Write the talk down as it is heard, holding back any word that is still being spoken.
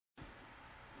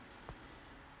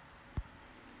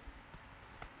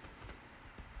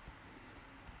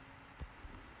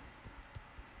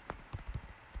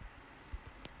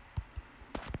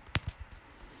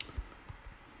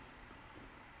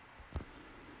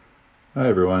Hi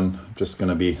everyone. I'm just going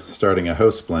to be starting a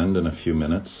house blend in a few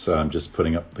minutes. So I'm just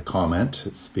putting up the comment.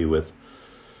 It's be with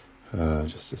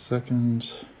just a second.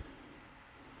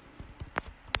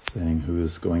 Saying who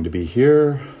is going to be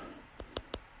here.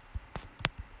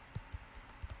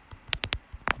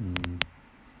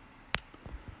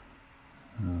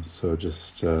 So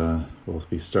just we'll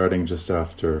be starting just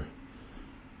after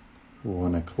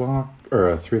 1 o'clock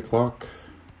or 3 o'clock.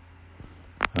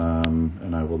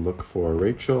 And I will look for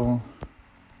Rachel.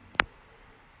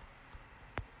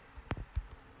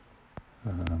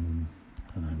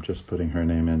 And I'm just putting her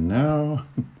name in now.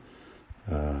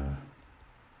 All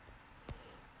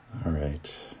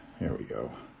right, here we go.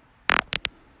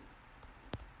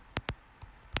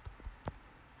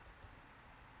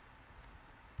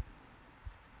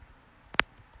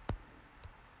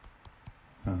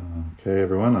 Okay,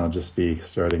 everyone, I'll just be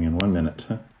starting in 1 minute.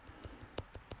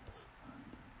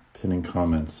 Pinning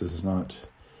comments is not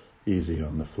easy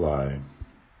on the fly.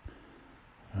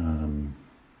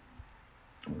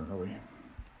 Where are we?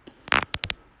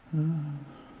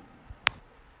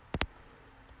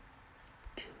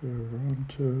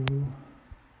 Toronto.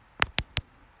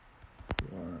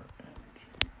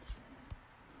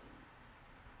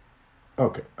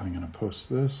 Okay, I'm going to post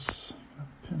this.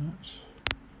 Pin it.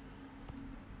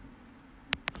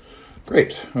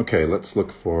 Great. Okay, let's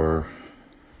look for...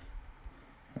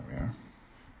 There we are.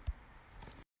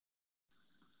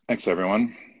 Thanks,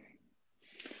 everyone.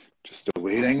 Just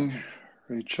awaiting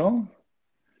Rachel.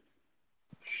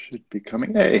 Should be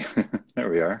coming. Hey, there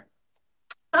we are.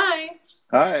 Hi.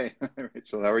 Hi,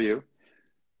 Rachel. How are you?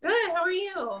 Good. How are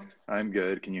you? I'm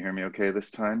good. Can you hear me okay this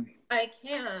time? I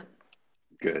can.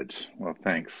 Good. Well,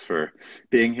 thanks for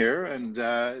being here. And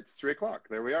it's 3 o'clock.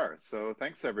 There we are. So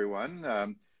thanks,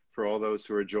 everyone, for all those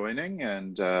who are joining.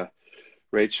 And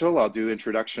Rachel, I'll do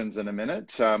introductions in a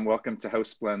minute. Welcome to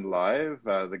House Blend Live,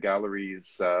 the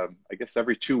gallery's, I guess,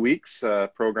 every 2 weeks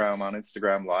program on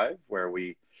Instagram Live, where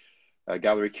we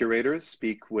gallery curators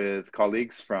speak with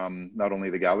colleagues from not only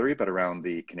the gallery, but around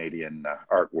the Canadian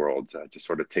art world to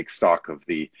sort of take stock of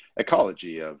the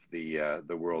ecology of the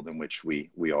world in which we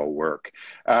all work.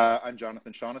 I'm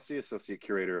Jonathan Shaughnessy, Associate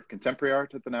Curator of Contemporary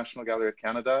Art at the National Gallery of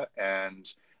Canada, and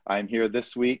I'm here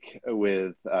this week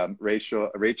with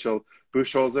Rachel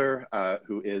Buchholtzer,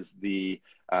 who is the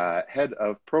Head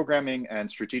of Programming and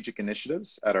Strategic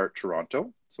Initiatives at Art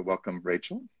Toronto. So welcome,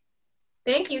 Rachel.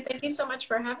 Thank you. Thank you so much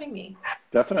for having me.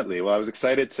 Definitely. Well, I was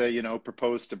excited to,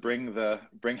 propose to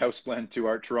bring House Blend to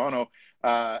Art Toronto.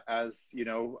 As you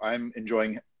know, I'm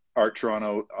enjoying Art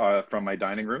Toronto from my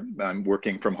dining room. I'm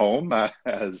working from home,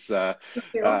 as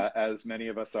many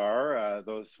of us are.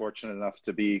 Those fortunate enough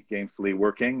to be gainfully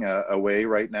working away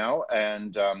right now,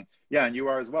 and yeah, and you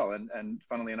are as well. And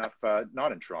funnily enough,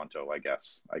 not in Toronto, I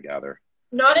guess. I gather.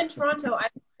 Not in Toronto. I'm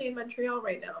actually in Montreal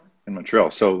right now. In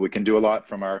Montreal. So we can do a lot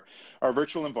from our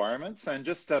virtual environments. And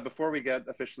just before we get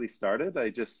officially started, I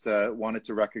just wanted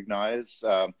to recognize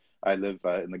I live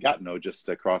in the Gatineau, just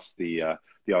across the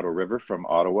Ottawa River from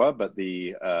Ottawa, but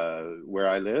where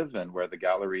I live and where the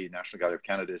National Gallery of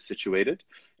Canada is situated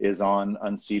is on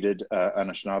unceded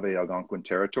Anishinaabe Algonquin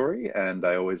territory. And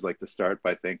I always like to start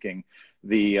by thanking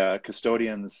the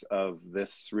custodians of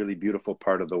this really beautiful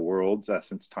part of the world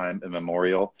since time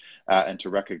immemorial, and to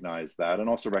recognize that, and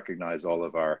also recognize all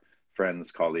of our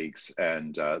friends, colleagues,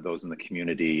 and those in the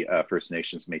community, First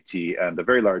Nations, Métis, and the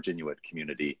very large Inuit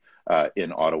community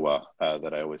in Ottawa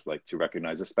that I always like to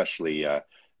recognize, especially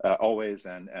always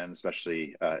and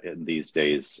especially in these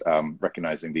days.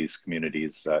 Recognizing these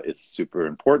communities is super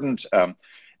important.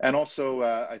 And also,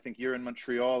 I think you're in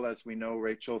Montreal, as we know,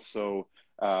 Rachel, so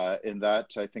in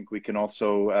that, I think we can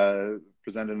also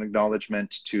present an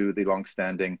acknowledgement to the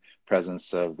longstanding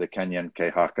presence of the Kenyan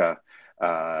Kehaka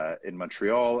in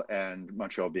Montreal, and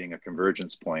Montreal being a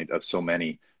convergence point of so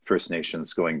many First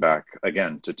Nations going back,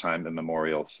 again, to time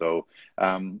immemorial. So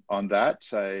on that,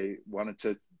 I wanted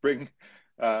to bring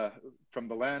from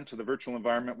the land to the virtual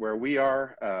environment where we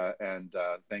are, and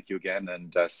thank you again,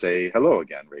 and say hello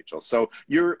again, Rachel. So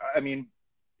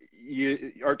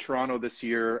Art Toronto this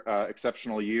year,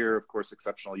 exceptional year, of course,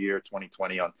 exceptional year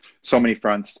 2020 on so many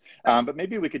fronts. But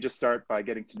maybe we could just start by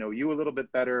getting to know you a little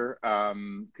bit better.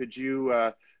 Could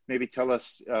you maybe tell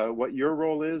us what your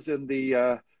role is in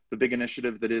the big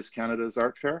initiative that is Canada's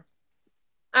Art Fair?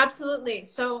 Absolutely.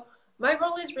 So my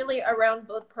role is really around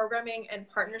both programming and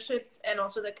partnerships, and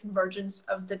also the convergence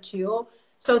of the two.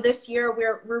 So this year,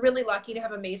 we're really lucky to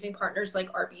have amazing partners like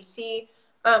RBC,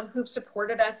 who've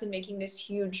supported us in making this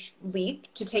huge leap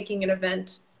to taking an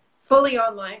event fully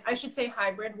online. I should say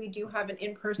hybrid. We do have an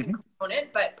in-person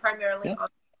component, but primarily online.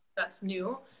 That's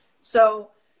new.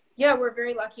 So Yeah, we're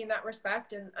very lucky in that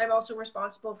respect. And I'm also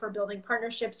responsible for building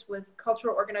partnerships with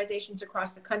cultural organizations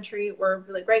across the country. We're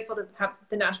really grateful to have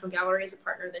the National Gallery as a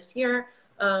partner this year.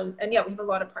 And yeah, we have a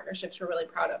lot of partnerships we're really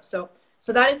proud of. So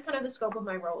that is kind of the scope of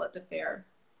my role at the fair.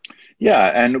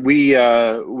 Yeah, and we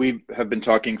have been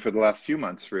talking for the last few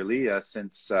months, really,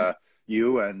 since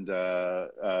you and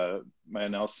Maya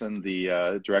Nelson,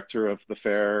 the director of the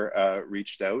fair,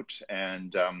 reached out,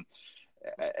 and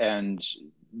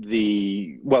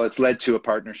well, it's led to a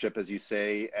partnership, as you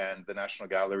say, and the National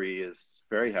Gallery is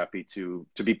very happy to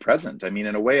be present. I mean,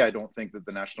 in a way, I don't think that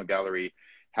the National Gallery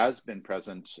has been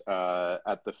present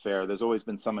at the fair. There's always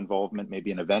been some involvement,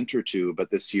 maybe an event or two, but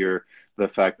this year, the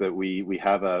fact that we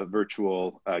have a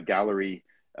virtual gallery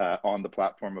on the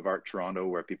platform of Art Toronto,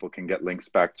 where people can get links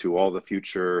back to all the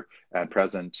future and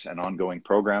present and ongoing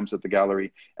programs at the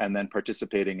gallery, and then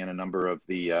participating in a number of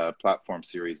the platform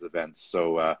series events.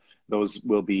 So those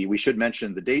will be, we should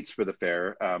mention the dates for the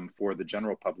fair. For the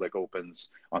general public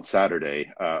opens on Saturday,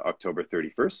 October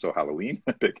 31st, so Halloween,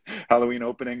 big Halloween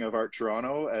opening of Art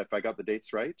Toronto, if I got the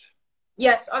dates right.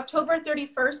 Yes, October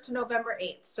 31st to November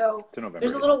 8th. So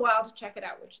there's a little while to check it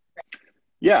out, which is great.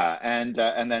 Yeah,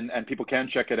 and people can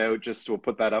check it out. Just we'll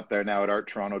put that up there now at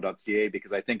arttoronto.ca,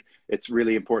 because I think it's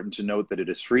really important to note that it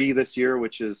is free this year,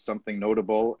 which is something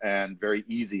notable, and very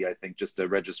easy. I think just a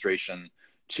registration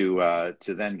to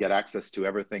then get access to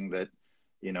everything that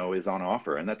is on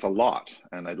offer, and that's a lot.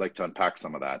 And I'd like to unpack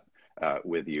some of that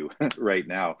with you right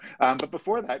now. But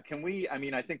before that, can we? I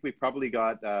mean, I think we've probably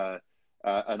got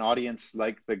an audience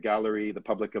like the gallery, the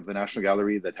public of the National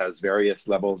Gallery, that has various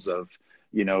levels of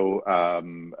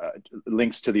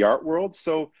links to the art world.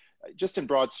 So just in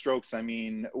broad strokes, I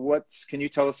mean, can you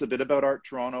tell us a bit about Art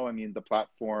Toronto? I mean, the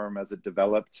platform as it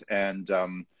developed, and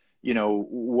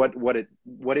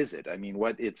what is it? I mean,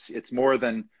 it's more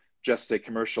than just a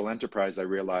commercial enterprise. I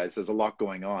realize there's a lot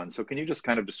going on. So can you just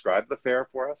kind of describe the fair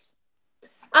for us?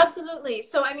 Absolutely.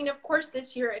 So, I mean, of course,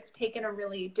 this year it's taken a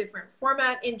really different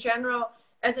format. In general,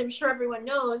 as I'm sure everyone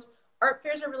knows, art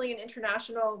fairs are really an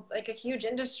international, like a huge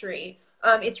industry.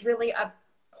 It's really a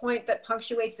point that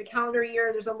punctuates the calendar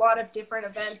year. There's a lot of different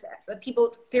events.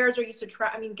 Fairs are used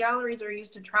to galleries are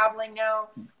used to traveling now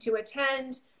to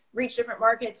attend, reach different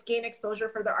markets, gain exposure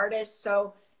for the artists.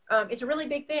 So it's a really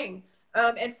big thing.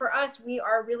 And for us, we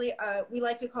are really, we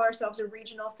like to call ourselves a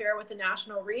regional fair with a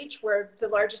national reach. We're the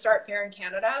largest art fair in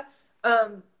Canada.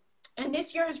 And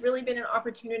this year has really been an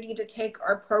opportunity to take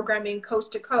our programming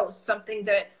coast to coast, something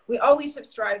that we always have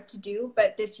strived to do,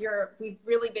 but this year we've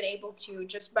really been able to,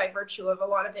 just by virtue of a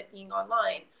lot of it being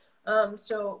online.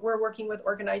 So we're working with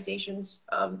organizations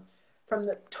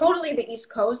from totally the East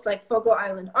Coast, like Fogo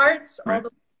Island Arts, all the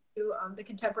way to the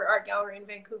Contemporary Art Gallery in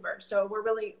Vancouver. So we're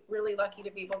really, really lucky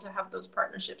to be able to have those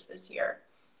partnerships this year.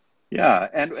 Yeah,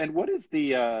 and what is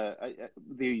the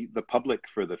public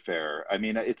for the fair? I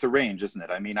mean, it's a range, isn't it?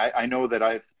 I mean, I know that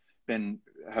I've been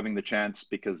having the chance,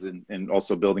 because in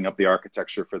also building up the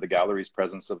architecture for the gallery's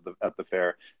presence at the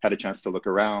fair, had a chance to look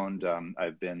around.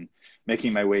 I've been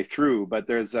making my way through, but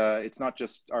it's not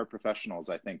just art professionals,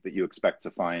 I think, that you expect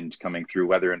to find coming through,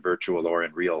 whether in virtual or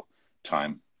in real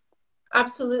time.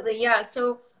 Absolutely, yeah.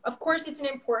 So of course it's an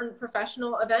important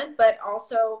professional event, but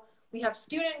also we have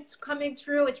students coming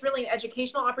through. It's really an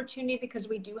educational opportunity because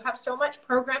we do have so much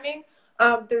programming.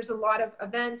 There's a lot of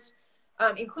events,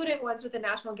 including ones with the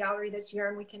National Gallery this year,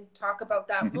 and we can talk about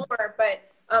that more.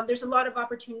 But there's a lot of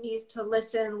opportunities to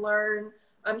listen, learn,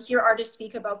 hear artists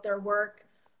speak about their work.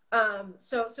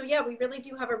 So yeah, we really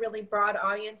do have a really broad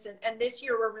audience. And this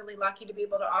year we're really lucky to be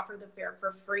able to offer the fair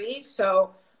for free.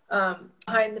 So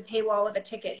behind the paywall of a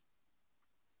ticket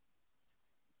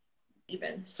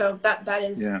even. So that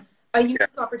is a unique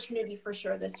opportunity for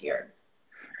sure this year.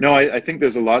 No, I think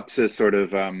there's a lot to sort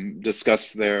of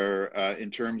discuss there in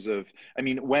terms of, I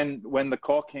mean, when the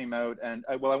call came out, and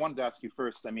I wanted to ask you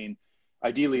first, I mean,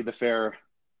 ideally the fair,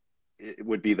 it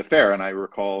would be the fair. And I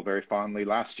recall very fondly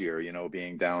last year,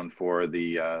 being down for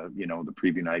the, the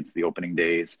preview nights, the opening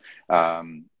days.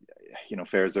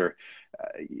 Fairs are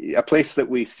a place that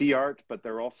we see art, but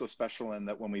they're also special in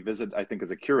that when we visit, I think as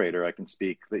a curator, I can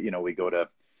speak that, we go to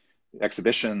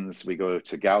exhibitions, we go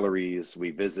to galleries,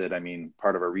 we visit. I mean,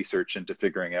 part of our research into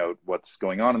figuring out what's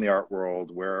going on in the art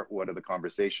world, what are the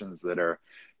conversations that are,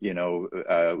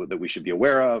 that we should be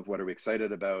aware of, what are we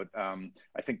excited about?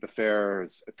 I think the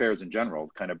fairs in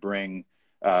general kind of bring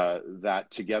that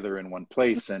together in one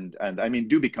place, and I mean,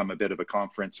 do become a bit of a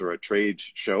conference or a trade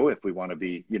show, if we want to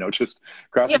be, just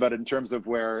crass about it, in terms of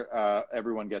where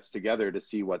everyone gets together to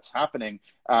see what's happening.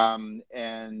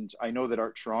 And I know that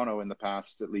Art Toronto in the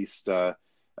past, at least,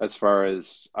 as far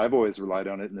as I've always relied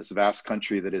on it in this vast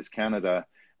country that is Canada.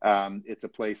 It's a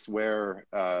place where,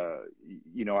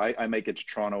 you know, I make it to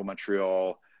Toronto,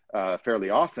 Montreal, fairly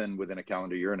often within a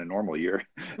calendar year in a normal year.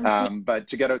 But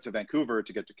to get out to Vancouver,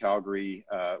 to get to Calgary,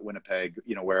 Winnipeg,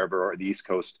 you know, wherever, or the East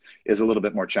Coast is a little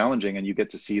bit more challenging. And you get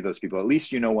to see those people, at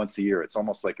least, you know, once a year. It's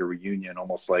almost like a reunion,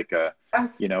 almost like a,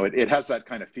 you know, it has that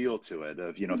kind of feel to it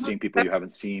of, you know, seeing people you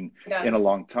haven't seen in a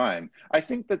long time. I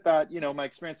think that, you know, my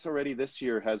experience already this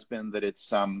year has been that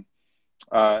it's,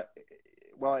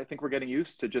 well, I think we're getting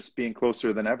used to just being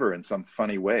closer than ever in some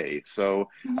funny way. So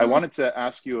I wanted to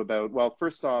ask you about, well,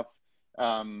 first off,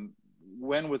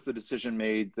 when was the decision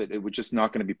made that it was just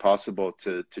not going to be possible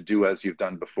to do as you've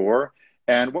done before?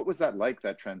 And what was that like,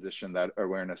 that transition, that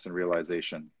awareness and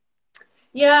realization?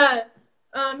 Yeah,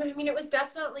 I mean, it was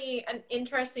definitely an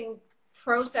interesting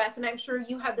process, and I'm sure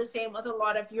you had the same with a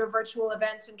lot of your virtual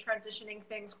events and transitioning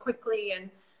things quickly.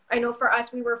 And I know for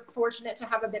us, we were fortunate to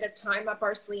have a bit of time up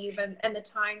our sleeve and the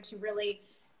time to really,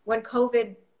 when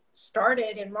COVID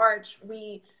started in March,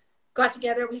 we got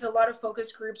together. We had a lot of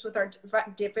focus groups with our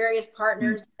various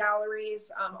partners,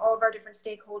 galleries, all of our different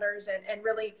stakeholders, and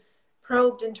really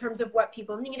probed in terms of what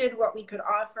people needed, what we could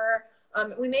offer.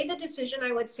 We made the decision,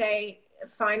 I would say,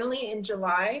 finally in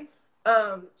July.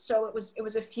 So it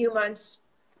was a few months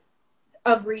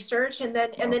of research, and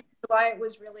then in July it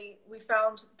was really, we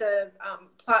found the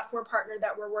platform partner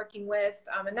that we're working with,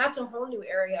 and that's a whole new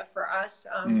area for us,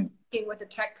 working with a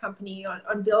tech company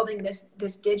on building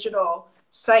this digital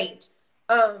site.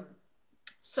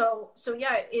 So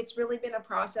yeah, it's really been a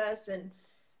process, and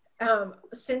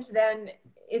since then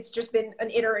it's just been an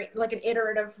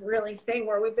iterative really thing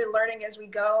where we've been learning as we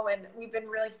go, and we've been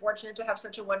really fortunate to have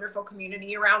such a wonderful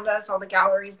community around us, all the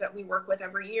galleries that we work with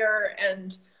every year,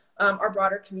 and our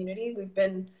broader community. We've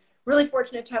been really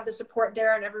fortunate to have the support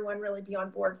there, and everyone really be on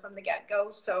board from the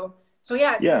get-go. So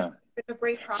yeah, it's been a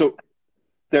great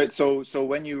process. So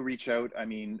when you reach out, I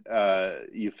mean,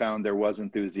 you found there was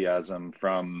enthusiasm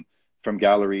from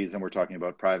galleries, and we're talking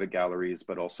about private galleries,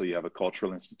 but also you have a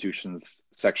cultural institutions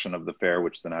section of the fair,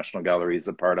 which the National Gallery is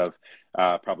a part of,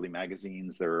 probably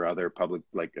magazines. There are other public,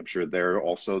 like I'm sure they're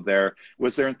also there.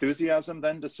 Was there enthusiasm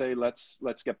then to say, let's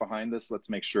get behind this, let's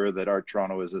make sure that Art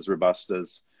Toronto is as robust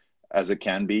as it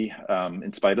can be,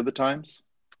 in spite of the times?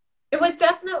 It was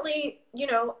definitely, you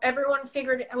know, everyone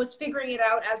was figuring it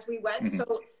out as we went.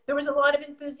 So there was a lot of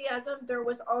enthusiasm. There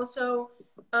was also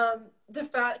the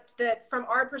fact that from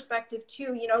our perspective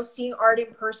too, you know, seeing art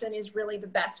in person is really the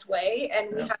best way.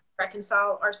 And we have to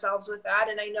reconcile ourselves with that.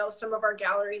 And I know some of our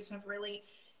galleries have really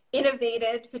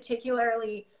innovated,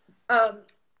 particularly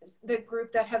the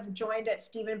group that have joined at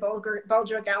Stephen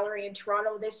Bulger Gallery in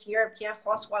Toronto this year,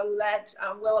 Pierre-François Houlette,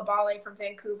 Willa Bale from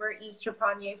Vancouver, Yves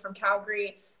Trepanier from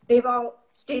Calgary. They've all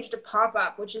staged a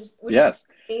pop-up, which is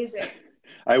amazing.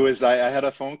 I had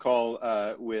a phone call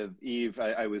with Eve.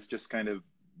 I was just kind of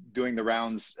doing the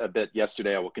rounds a bit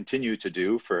yesterday. I will continue to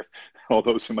do for all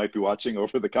those who might be watching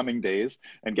over the coming days,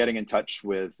 and getting in touch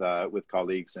with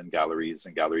colleagues and galleries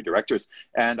and gallery directors.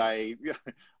 And I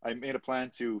made a plan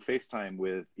to FaceTime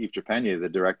with Yves Trepanier, the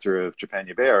director of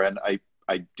Trepanier Bear, and I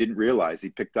didn't realize he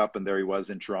picked up, and there he was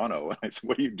in Toronto. And I said,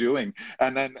 "What are you doing?"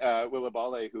 And then Willa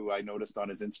Bale, who I noticed on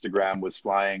his Instagram was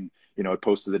flying, you know,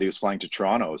 posted that he was flying to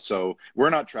Toronto. So we're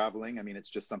not traveling. I mean, it's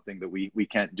just something that we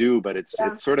can't do, but it's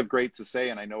sort of great to say.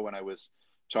 And I know when I was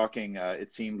talking,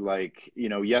 it seemed like, you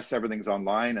know, yes, everything's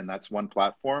online and that's one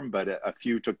platform, but a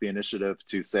few took the initiative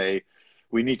to say,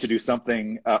 we need to do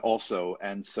something also.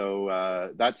 And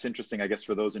so that's interesting, I guess,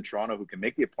 for those in Toronto who can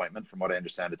make the appointment. From what I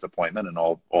understand, it's appointment, and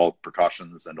all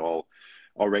precautions and all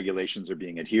regulations are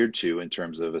being adhered to in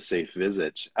terms of a safe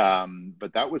visit.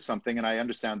 But that was something, and I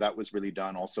understand that was really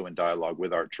done also in dialogue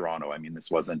with Art Toronto. I mean, this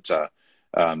wasn't,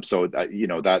 you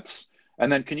know, that's,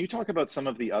 and then can you talk about some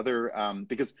of the other,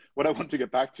 because what I wanted to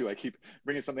get back to, I keep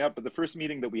bringing something up, but the first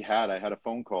meeting that we had, I had a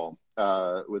phone call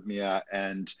with Mia,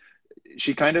 and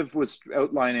she kind of was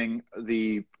outlining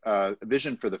the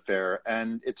vision for the fair.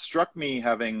 And it struck me,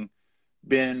 having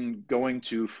been going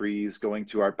to Frieze, going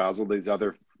to Art Basel, these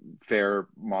other fair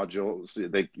modules,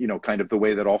 they, you know, kind of the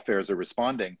way that all fairs are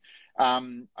responding.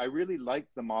 I really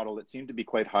liked the model. It seemed to be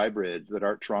quite hybrid that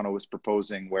Art Toronto was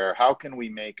proposing, where how can we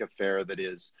make a fair that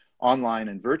is online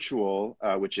and virtual,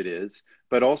 which it is,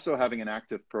 but also having an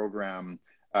active program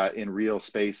in real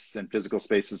space and physical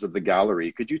spaces of the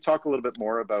gallery. Could you talk a little bit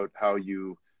more about how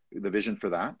the vision for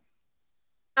that?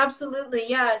 Absolutely,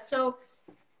 yeah. So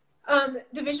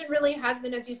the vision really has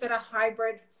been, as you said, a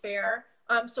hybrid fair.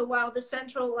 So while the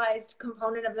centralized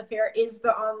component of the fair is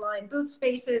the online booth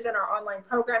spaces and our online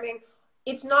programming,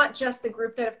 it's not just the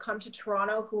group that have come to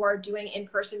Toronto who are doing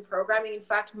in-person programming. In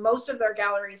fact, most of their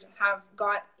galleries have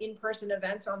got in-person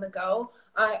events on the go.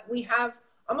 We have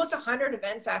almost 100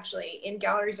 events actually in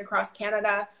galleries across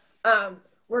Canada.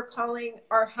 We're calling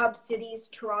our hub cities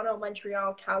Toronto,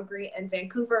 Montreal, Calgary, and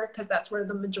Vancouver because that's where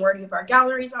the majority of our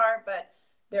galleries are, but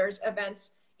there's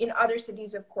events in other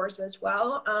cities, of course, as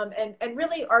well. And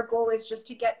really our goal is just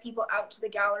to get people out to the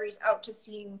galleries, out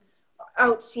seeing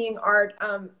art.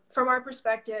 From our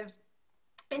perspective,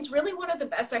 it's really one of the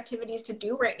best activities to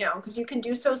do right now because you can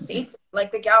do so safely.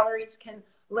 Like the galleries can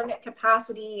limit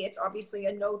capacity. It's obviously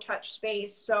a no-touch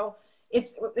space. So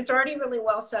it's already really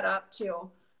well set up to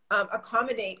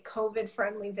accommodate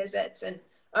COVID-friendly visits. And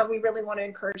we really want to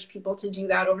encourage people to do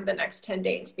that over the next 10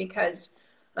 days because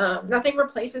nothing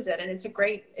replaces it. And it's a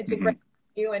great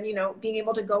do. And, you know, being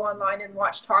able to go online and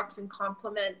watch talks and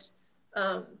complement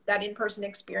that in-person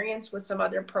experience with some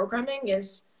other programming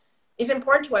is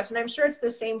important to us. And I'm sure it's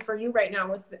the same for you right now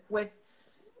with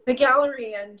the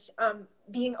gallery and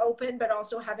being open, but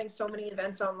also having so many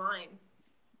events online.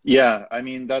 Yeah, I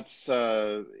mean, that's,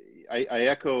 I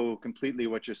echo completely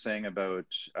what you're saying about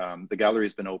the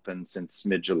gallery's been open since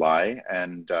mid-July,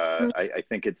 and I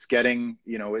think it's getting,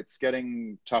 you know, it's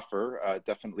getting tougher,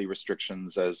 definitely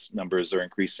restrictions as numbers are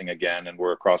increasing again, and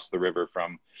we're across the river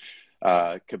from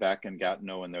Quebec and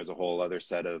Gatineau, and there's a whole other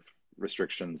set of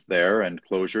restrictions there and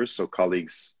closures. So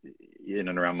colleagues in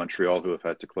and around Montreal who have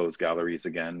had to close galleries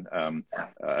again,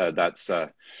 that's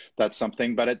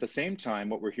something. But at the same time,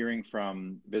 what we're hearing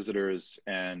from visitors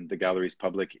and the gallery's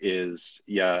public is,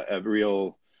 a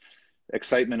real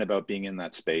excitement about being in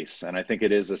that space. And I think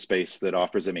it is a space that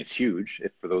offers, I mean, it's huge.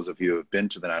 If for those of you who have been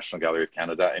to the National Gallery of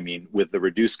Canada, I mean, with the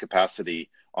reduced capacity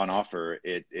on offer,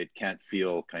 it can't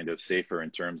feel kind of safer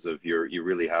in terms of you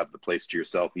really have the place to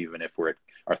yourself, even if we're at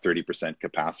our 30%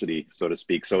 capacity, so to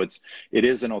speak. So it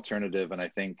is an alternative, and I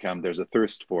think there's a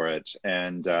thirst for it.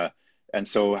 And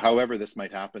so however this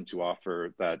might happen to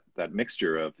offer that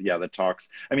mixture of, the talks,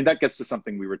 I mean, that gets to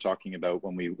something we were talking about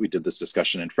when we did this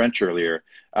discussion in French earlier,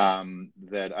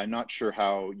 that I'm not sure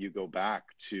how you go back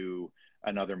to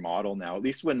another model now, at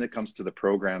least when it comes to the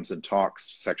programs and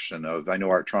talks section of, I know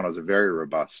Art Toronto is a very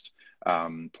robust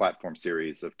platform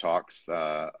series of talks.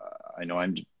 I know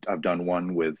I've done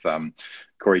one with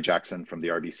Corey Jackson from the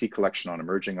RBC collection on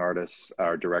emerging artists.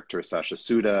 Our director, Sasha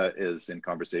Suda, is in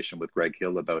conversation with Greg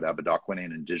Hill about Abendaquin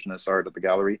and Indigenous art at the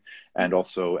gallery. And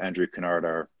also Andrew Kennard,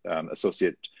 our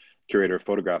associate curator of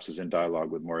photographs, is in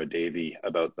dialogue with Maura Davey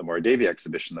about the Maura Davey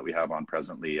exhibition that we have on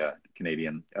presently, a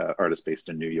Canadian artist based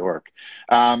in New York.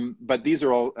 But these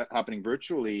are all happening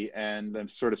virtually, and I'm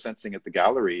sort of sensing at the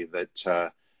gallery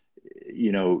that,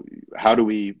 you know, how do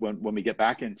we, when we get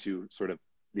back into sort of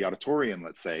the auditorium,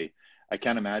 let's say, I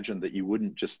can't imagine that you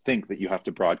wouldn't just think that you have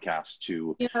to broadcast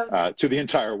to the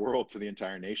entire world, to the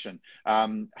entire nation.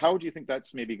 How do you think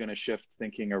that's maybe going to shift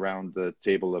thinking around the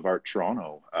table of Art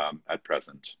Toronto at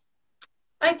present?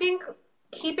 I think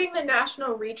keeping the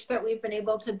national reach that we've been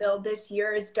able to build this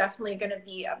year is definitely going to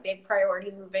be a big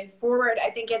priority moving forward. I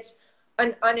think it's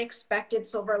an unexpected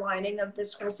silver lining of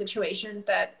this whole situation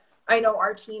that I know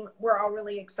our team, we're all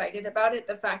really excited about it.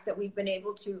 The fact that we've been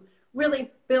able to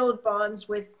really build bonds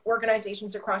with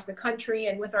organizations across the country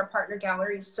and with our partner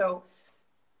galleries. So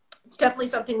it's definitely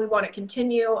something we want to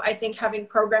continue. I think having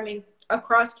programming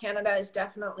across Canada is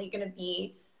definitely going to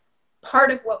be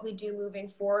part of what we do moving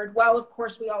forward. While of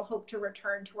course we all hope to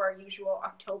return to our usual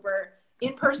October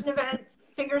in-person event,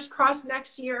 fingers crossed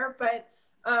next year.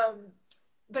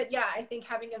 But yeah, I think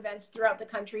having events throughout the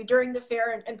country during the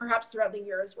fair and perhaps throughout the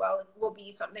year as well will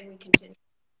be something we continue.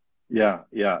 Yeah.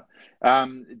 I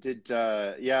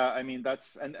mean,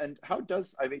 that's, and how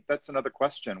does, I mean, that's another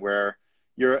question where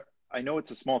I know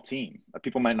it's a small team.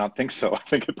 People might not think so. I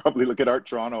think I'd probably look at Art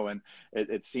Toronto and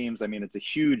it seems, I mean, it's a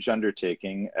huge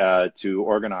undertaking to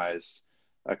organize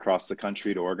across the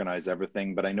country, to organize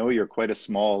everything. But I know you're quite a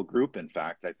small group, in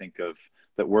fact, I think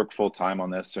that work full time on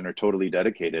this and are totally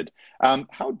dedicated.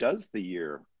 How does the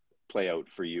year play out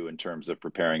for you in terms of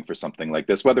preparing for something like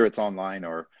this, whether it's online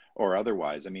or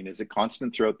otherwise? I mean, is it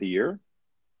constant throughout the year?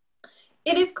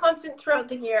 It is constant throughout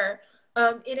the year.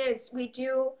 It is.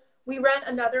 We ran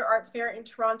another art fair in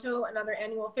Toronto, another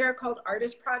annual fair called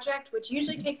Artist Project, which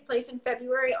usually takes place in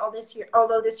February,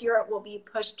 although this year it will be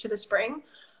pushed to the spring.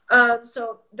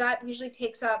 So that usually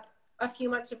takes up a few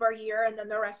months of our year, and then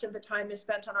the rest of the time is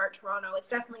spent on Art Toronto. It's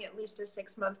definitely at least a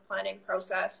 6-month planning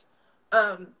process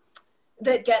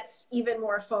that gets even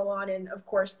more full on in, of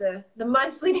course, the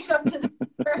months leading up to the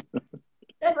fair.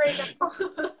 And right now.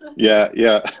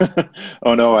 Yeah.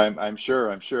 Oh no, I'm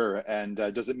sure. And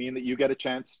does it mean that you get a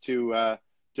chance to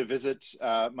to visit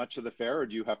much of the fair, or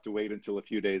do you have to wait until a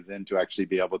few days in to actually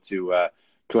be able to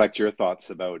collect your thoughts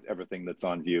about everything that's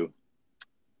on view?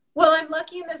 Well, I'm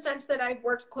lucky in the sense that I've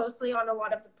worked closely on a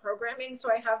lot of the programming, so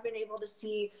I have been able to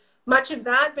see much of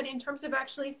that. But in terms of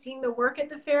actually seeing the work at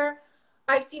the fair,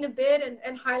 I've seen a bit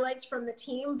and highlights from the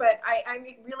team, but I'm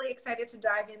really excited to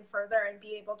dive in further and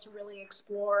be able to really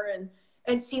explore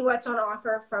and see what's on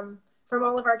offer from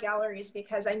all of our galleries,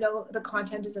 because I know the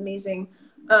content is amazing.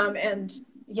 And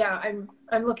yeah,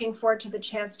 I'm looking forward to the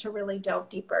chance to really delve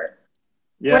deeper.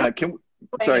 Yeah,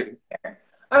 Sorry.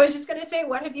 I was just going to say,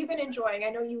 what have you been enjoying? I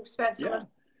know you spent some of yeah.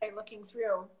 the day looking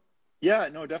through. Yeah,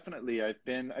 no, definitely. I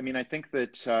mean, I think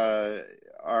that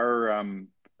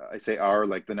I say our,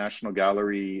 like the National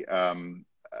Gallery, and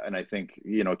I think,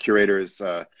 curators,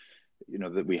 that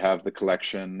we have the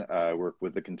collection, work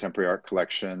with the contemporary art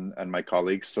collection and my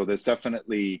colleagues. So there's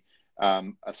definitely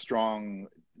a strong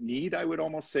need, I would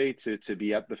almost say, to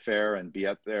be at the fair and be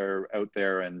out there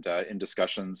and in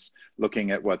discussions, looking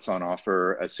at what's on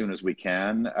offer as soon as we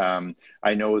can.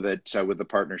 I know that with the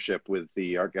partnership with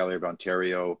the Art Gallery of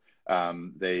Ontario,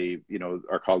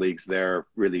 our colleagues there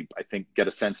really, I think, get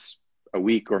a sense a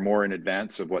week or more in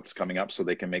advance of what's coming up, so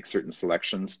they can make certain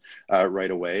selections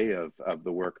right away of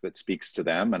the work that speaks to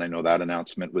them. And I know that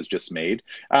announcement was just made.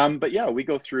 But yeah, we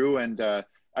go through, and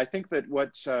I think that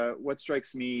what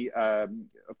strikes me, of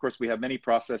course, we have many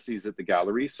processes at the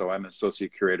gallery. So I'm an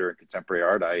associate curator in contemporary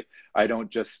art. I don't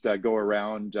just go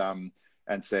around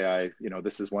and say,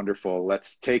 this is wonderful,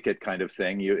 let's take it kind of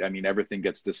thing. I mean, everything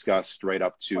gets discussed right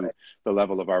up to the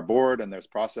level of our board, and there's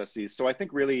processes. So I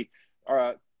think really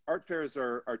art fairs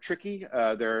are tricky.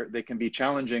 They can be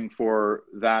challenging for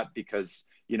that, because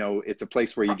it's a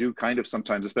place where you do kind of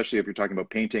sometimes, especially if you're talking about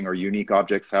painting or unique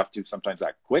objects, have to sometimes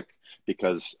act quick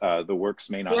because the works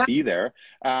may not be there.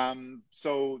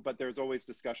 But there's always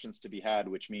discussions to be had,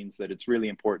 which means that it's really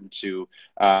important to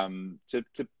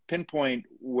pinpoint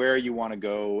where you want to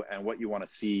go and what you want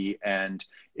to see, and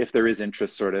if there is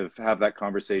interest, sort of have that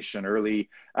conversation early.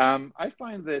 I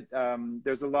find that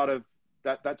there's a lot of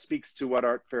that speaks to what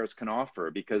art fairs can offer,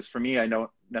 because for me, I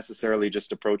don't necessarily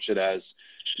just approach it as,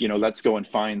 let's go and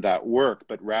find that work,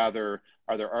 but rather,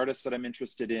 are there artists that I'm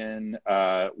interested in?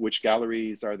 Which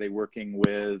galleries are they working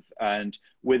with? And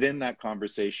within that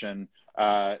conversation,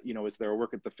 is there a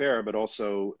work at the fair, but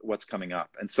also what's coming up?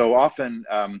 And so often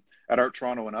at Art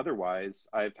Toronto and otherwise,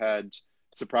 I've had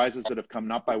surprises that have come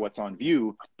not by what's on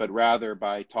view, but rather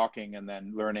by talking and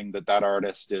then learning that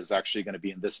artist is actually going to be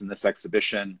in this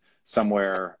exhibition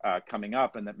somewhere coming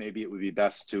up, and that maybe it would be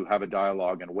best to have a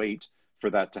dialogue and wait for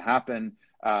that to happen.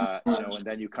 And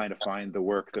then you kind of find the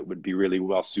work that would be really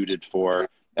well suited for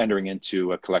entering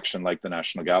into a collection like the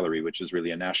National Gallery, which is really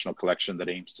a national collection that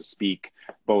aims to speak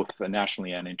both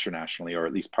nationally and internationally, or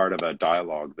at least part of a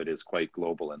dialogue that is quite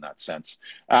global in that sense.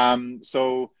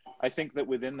 So I think that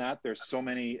within that, there's so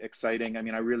many exciting,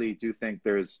 I really do think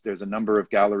there's a number of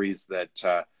galleries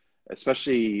that,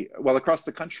 especially, well, across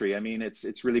the country,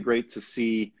 it's really great to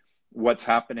see what's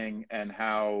happening and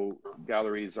how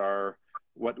galleries are,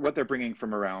 what they're bringing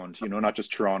from around, not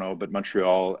just Toronto, but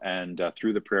Montreal and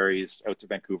through the prairies out to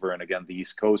Vancouver and again, the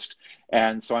East Coast.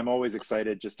 And so I'm always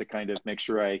excited just to kind of make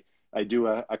sure I do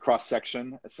a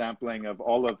cross-section, a sampling of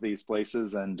all of these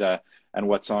places and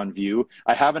what's on view.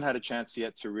 I haven't had a chance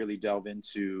yet to really delve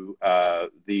into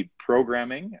the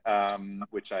programming,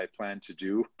 which I plan to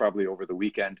do probably over the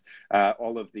weekend.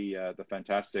 All of the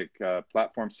fantastic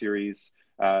platform series.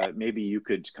 Maybe you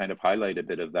could kind of highlight a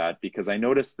bit of that, because I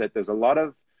noticed that there's a lot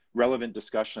of relevant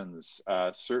discussions,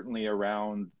 certainly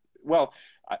around, well,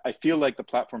 I feel like the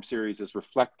platform series is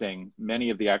reflecting many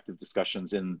of the active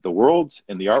discussions in the world,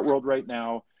 in the art world right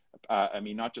now.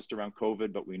 Not just around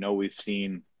COVID, but we know we've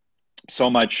seen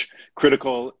so much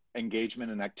critical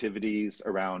engagement and activities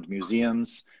around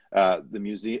museums,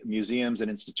 museums and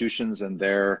institutions and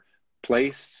their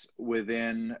place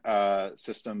within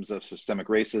systems of systemic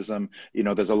racism.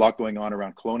 There's a lot going on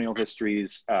around colonial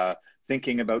histories,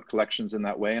 thinking about collections in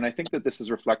that way. And I think that this is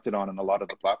reflected on in a lot of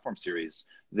the platform series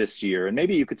this year. And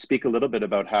maybe you could speak a little bit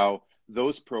about how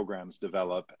those programs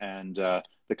develop and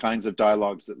the kinds of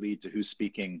dialogues that lead to who's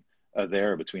speaking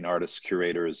there between artists,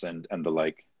 curators, and the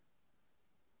like.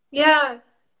 Yeah,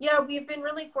 we've been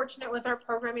really fortunate with our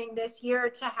programming this year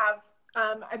to have,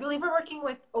 I believe we're working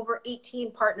with over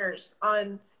 18 partner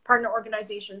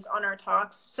organizations on our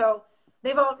talks. So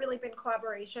they've all really been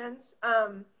collaborations.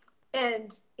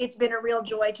 And it's been a real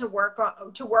joy to work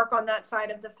on that side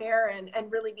of the fair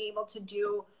and really be able to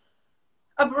do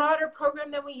a broader program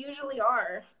than we usually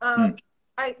are.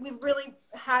 I we've really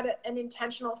had an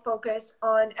intentional focus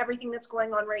on everything that's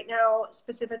going on right now,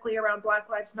 specifically around Black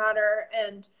Lives Matter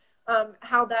and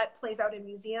how that plays out in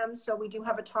museums. So we do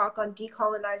have a talk on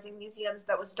decolonizing museums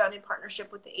that was done in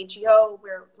partnership with the AGO.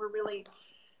 We're really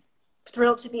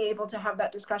thrilled to be able to have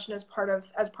that discussion as part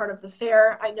of the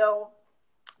fair. I know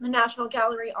the National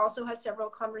Gallery also has several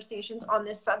conversations on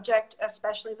this subject,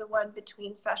 especially the one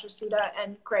between Sasha Suda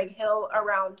and Greg Hill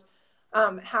around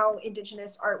how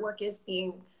Indigenous artwork is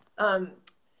being,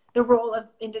 the role of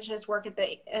Indigenous work at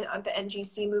the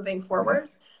NGC moving forward.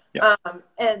 Yeah.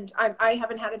 And I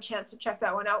haven't had a chance to check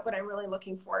that one out, but I'm really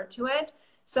looking forward to it.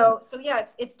 So yeah,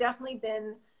 it's definitely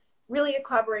been really a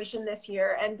collaboration this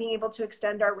year, and being able to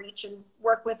extend our reach and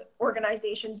work with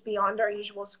organizations beyond our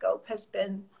usual scope has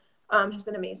been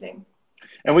amazing.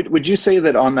 And would you say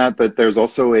that on that there's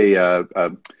also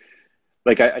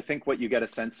like I think what you get a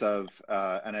sense of,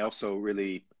 and I also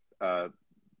really,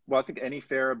 well, I think any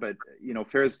fair, but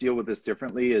fairs deal with this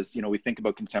differently. Is we think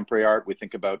about contemporary art, we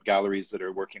think about galleries that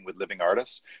are working with living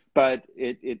artists, but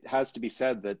it has to be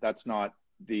said that that's not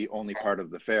the only part of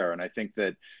the fair. And I think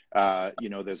that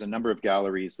there's a number of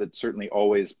galleries that certainly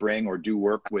always bring or do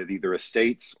work with either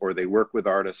estates, or they work with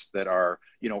artists that are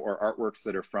or artworks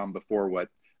that are from before what.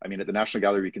 I mean, at the National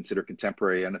Gallery, we consider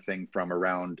contemporary anything from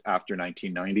around after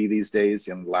 1990 these days.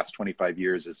 The last 25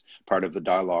 years is part of the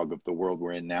dialogue of the world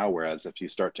we're in now. Whereas if you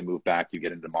start to move back, you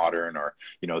get into modern or,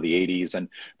 the 80s.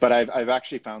 But I've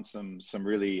actually found some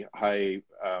really high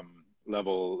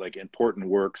level, like important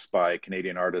works by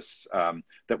Canadian artists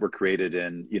that were created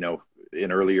in,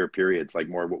 in earlier periods, like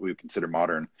more what we would consider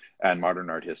modern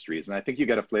art histories. And I think you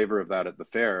get a flavor of that at the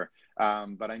fair.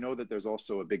 But I know that there's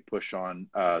also a big push on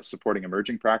supporting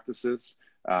emerging practices.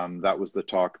 That was the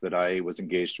talk that I was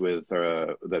engaged with,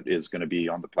 that is going to be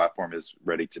on the platform, is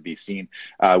ready to be seen,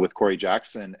 with Corey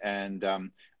Jackson.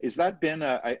 And is that been,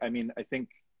 I mean, I think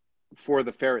for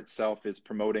the fair itself, is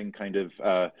promoting kind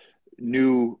of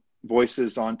new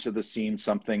voices onto the scene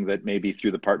something that maybe through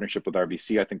the partnership with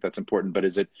RBC, I think that's important. But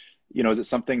is it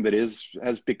something that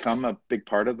has become a big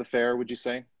part of the fair, would you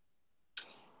say?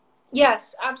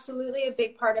 Yes, absolutely a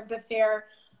big part of the fair.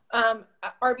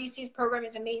 RBC's program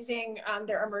is amazing.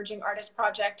 Their Emerging Artist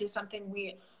Project is something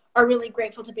we are really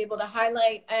grateful to be able to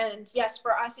highlight. And yes,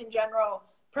 for us in general,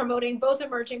 promoting both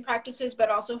emerging practices, but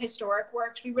also historic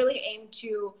works, we really aim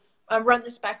to run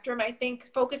the spectrum. I think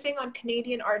focusing on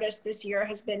Canadian artists this year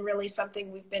has been really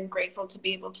something we've been grateful to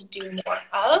be able to do more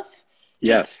of.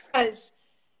 Yes. Because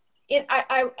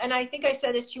I think I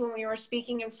said this to you when we were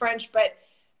speaking in French, but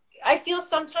I feel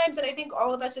sometimes, and I think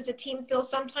all of us as a team feel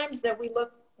sometimes, that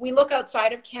we look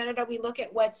outside of Canada. We look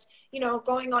at what's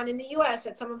going on in the US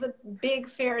at some of the big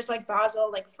fairs like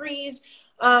Basel, like Frieze.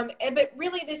 But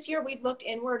really this year we've looked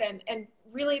inward and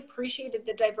really appreciated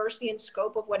the diversity and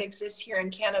scope of what exists here in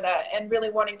Canada, and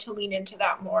really wanting to lean into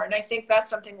that more. And I think that's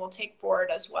something we'll take forward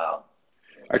as well.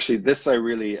 Actually, this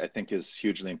I think is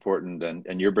hugely important,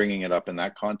 and you're bringing it up in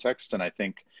that context. And I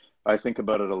think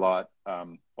about it a lot,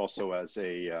 also as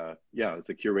a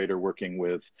curator working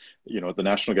with the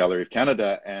National Gallery of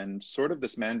Canada, and sort of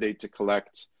this mandate to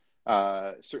collect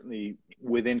certainly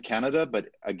within Canada, but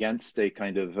against a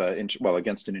kind of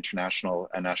against an international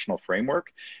and national framework.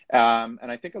 And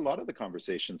I think a lot of the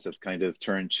conversations have kind of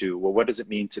turned to, well, what does it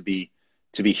mean to be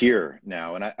here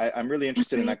now? And I'm really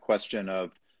interested in that question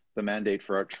of the mandate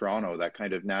for Art Toronto, that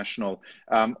kind of national,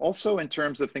 also in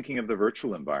terms of thinking of the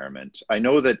virtual environment. I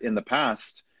know that in the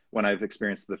past, when I've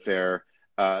experienced the fair,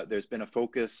 there's been a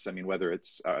focus, I mean, whether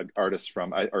it's artists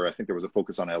from, I think there was a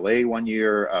focus on LA one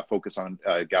year, a focus on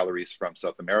galleries from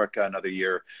South America another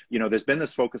year. There's been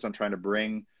this focus on trying to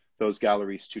bring those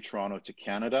galleries to Toronto, to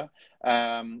Canada.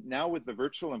 Now with the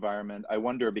virtual environment, I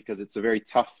wonder, because it's a very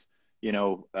tough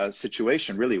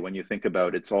situation, really, when you think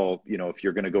about it's all, if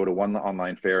you're going to go to one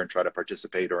online fair and try to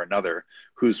participate, or another,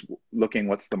 who's looking,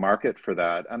 what's the market for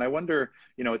that? And I wonder,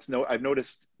 I've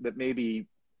noticed that maybe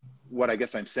what I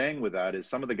guess I'm saying with that is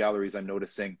some of the galleries I'm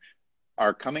noticing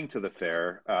are coming to the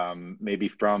fair, maybe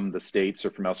from the States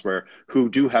or from elsewhere, who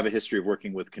do have a history of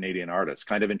working with Canadian artists,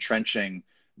 kind of entrenching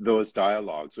those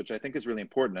dialogues, which I think is really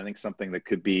important. I think something that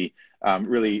could be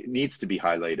really needs to be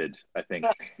highlighted, I think,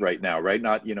 right now, right?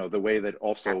 Not, the way that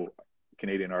also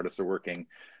Canadian artists are working,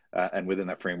 and within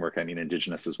that framework, I mean,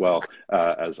 Indigenous as well,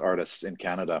 as artists in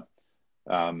Canada.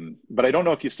 But I don't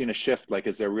know if you've seen a shift, like,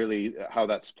 is there really, how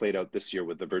that's played out this year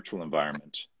with the virtual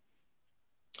environment?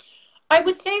 I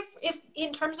would say if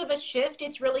in terms of a shift,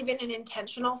 it's really been an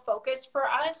intentional focus for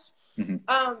us.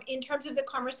 Mm-hmm. In terms of the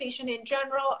conversation in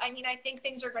general, I mean, I think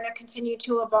things are going to continue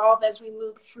to evolve as we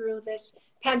move through this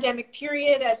pandemic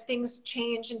period, as things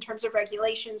change in terms of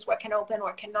regulations, what can open,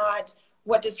 what cannot,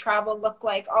 what does travel look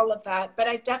like, all of that. But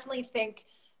I definitely think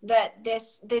that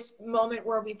this moment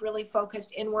where we've really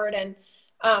focused inward and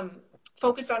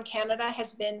focused on Canada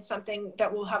has been something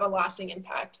that will have a lasting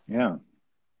impact. Yeah.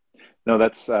 No,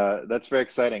 that's very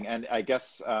exciting. And I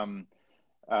guess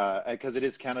because it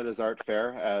is Canada's art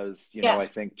fair, as you know, I Yes.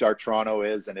 think Art Toronto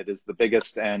is, and it is the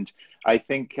biggest. And I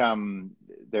think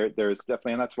there's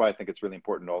definitely, and that's why I think it's really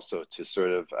important also to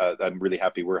sort of, I'm really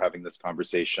happy we're having this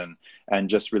conversation and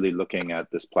just really looking at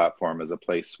this platform as a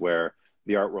place where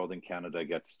the art world in Canada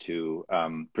gets to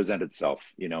present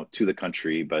itself, you know, to the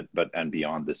country, but and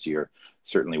beyond this year,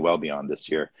 certainly well beyond this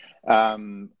year.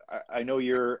 I know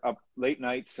you're up late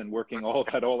nights and working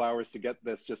all hours to get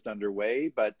this just underway,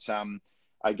 but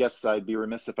I guess I'd be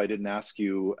remiss if I didn't ask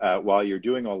you while you're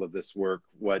doing all of this work,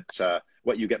 what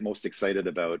you get most excited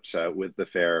about with the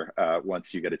fair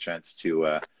once you get a chance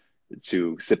to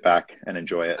sit back and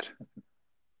enjoy it.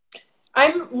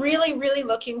 I'm really, really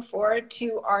looking forward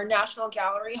to our National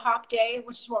Gallery Hop Day,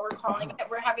 which is what we're calling it.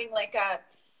 We're having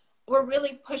we're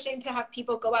really pushing to have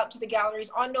people go out to the galleries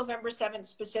on November 7th,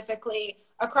 specifically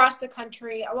across the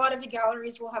country. A lot of the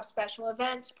galleries will have special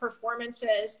events,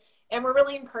 performances, and we're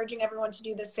really encouraging everyone to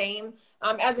do the same.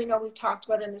 As I know we've talked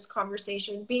about in this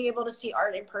conversation, being able to see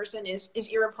art in person is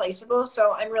irreplaceable.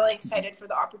 So I'm really excited for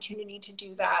the opportunity to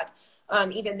do that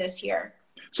even this year.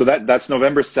 So that's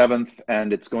November 7th,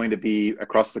 and it's going to be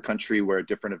across the country where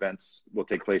different events will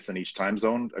take place in each time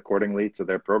zone accordingly to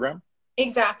their program?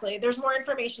 Exactly. There's more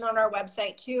information on our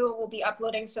website too. We'll be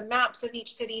uploading some maps of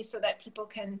each city so that people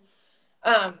can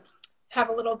have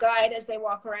a little guide as they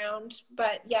walk around.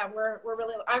 But yeah, I'm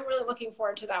really looking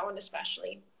forward to that one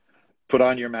especially. Put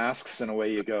on your masks and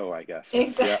away you go, I guess.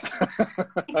 Exactly.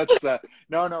 Yeah. That's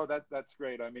that's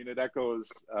great. I mean, it echoes.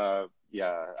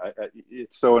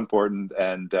 It's so important,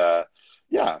 and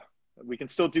yeah, we can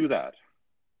still do that.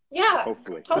 Yeah,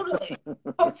 hopefully. Totally.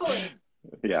 Hopefully.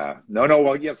 Yeah. No.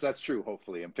 Well, yes, that's true.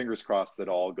 Hopefully, and fingers crossed that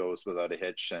all goes without a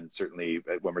hitch. And certainly,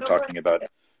 when we're talking about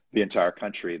the entire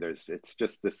country, it's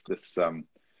just this the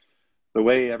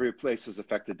way every place is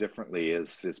affected differently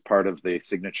is part of the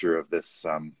signature of this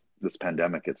this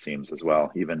pandemic, it seems, as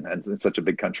well. Even and in such a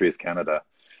big country as Canada,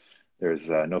 there's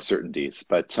no certainties.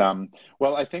 But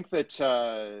well, I think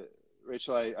that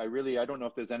Rachel, I don't know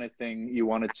if there's anything you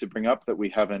wanted to bring up that we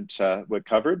haven't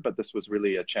covered, but this was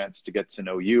really a chance to get to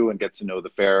know you and get to know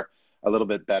the fair a little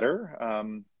bit better.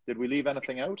 Did we leave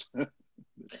anything out?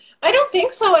 I don't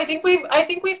think so. I think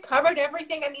we've covered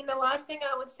everything. I mean, the last thing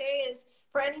I would say is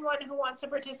for anyone who wants to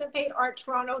participate,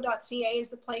 arttoronto.ca is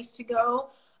the place to go.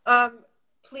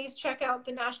 Please check out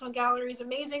the National Gallery's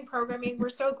amazing programming. We're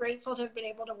so grateful to have been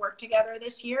able to work together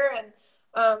this year, and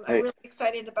I'm really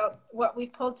excited about what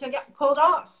we've pulled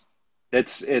off.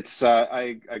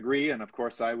 I agree, and of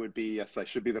course I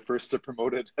should be the first to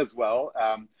promote it as well.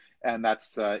 And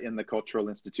that's in the cultural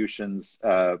institutions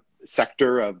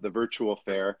sector of the virtual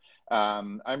fair.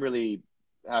 I'm really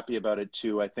happy about it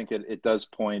too. I think it does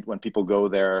point when people go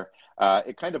there.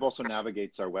 It kind of also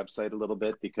navigates our website a little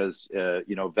bit because,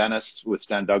 you know, Venice with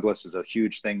Stan Douglas is a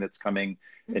huge thing that's coming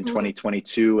in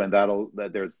 2022. And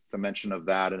there's some mention of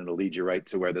that, and it'll lead you right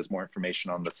to where there's more information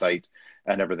on the site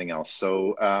and everything else.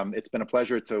 So it's been a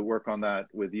pleasure to work on that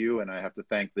with you. And I have to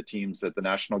thank the teams at the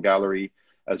National Gallery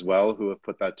as well who have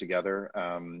put that together.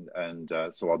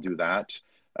 So I'll do that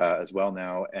as well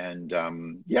now. And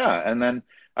and then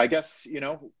I guess, you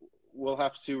know, we'll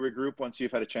have to regroup once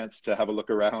you've had a chance to have a look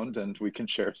around, and we can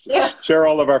share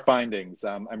all of our findings.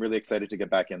 I'm really excited to get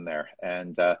back in there,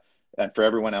 and for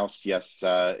everyone else, yes,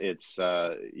 it's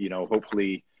you know,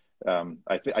 hopefully,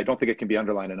 I don't think it can be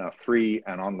underlined enough. Free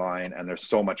and online, and there's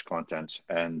so much content,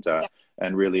 and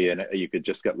really, and you could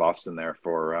just get lost in there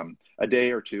for a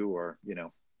day or two, or you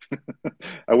know.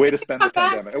 A way to spend the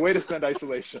pandemic, a way to spend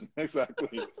isolation.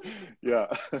 Exactly. Yeah.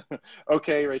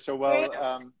 Okay, Rachel. Well,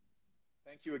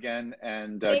 thank you again,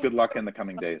 and good luck in the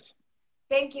coming days.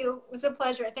 Thank you. It was a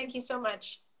pleasure. Thank you so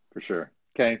much. For sure.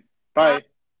 Okay. Bye.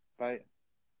 Bye.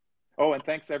 Oh, and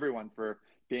thanks everyone for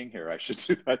being here. I should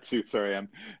do that too. Sorry, I'm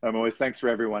always thanks for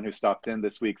everyone who stopped in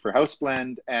this week for House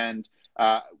Blend, and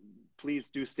please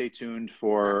do stay tuned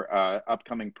for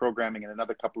upcoming programming. In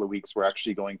another couple of weeks, we're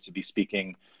actually going to be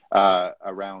speaking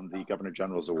around the Governor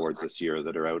General's Awards this year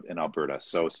that are out in Alberta.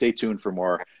 So stay tuned for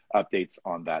more updates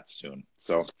on that soon.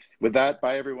 So with that,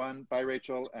 bye everyone. Bye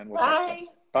Rachel, and we'll talk soon.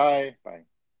 Bye. Bye.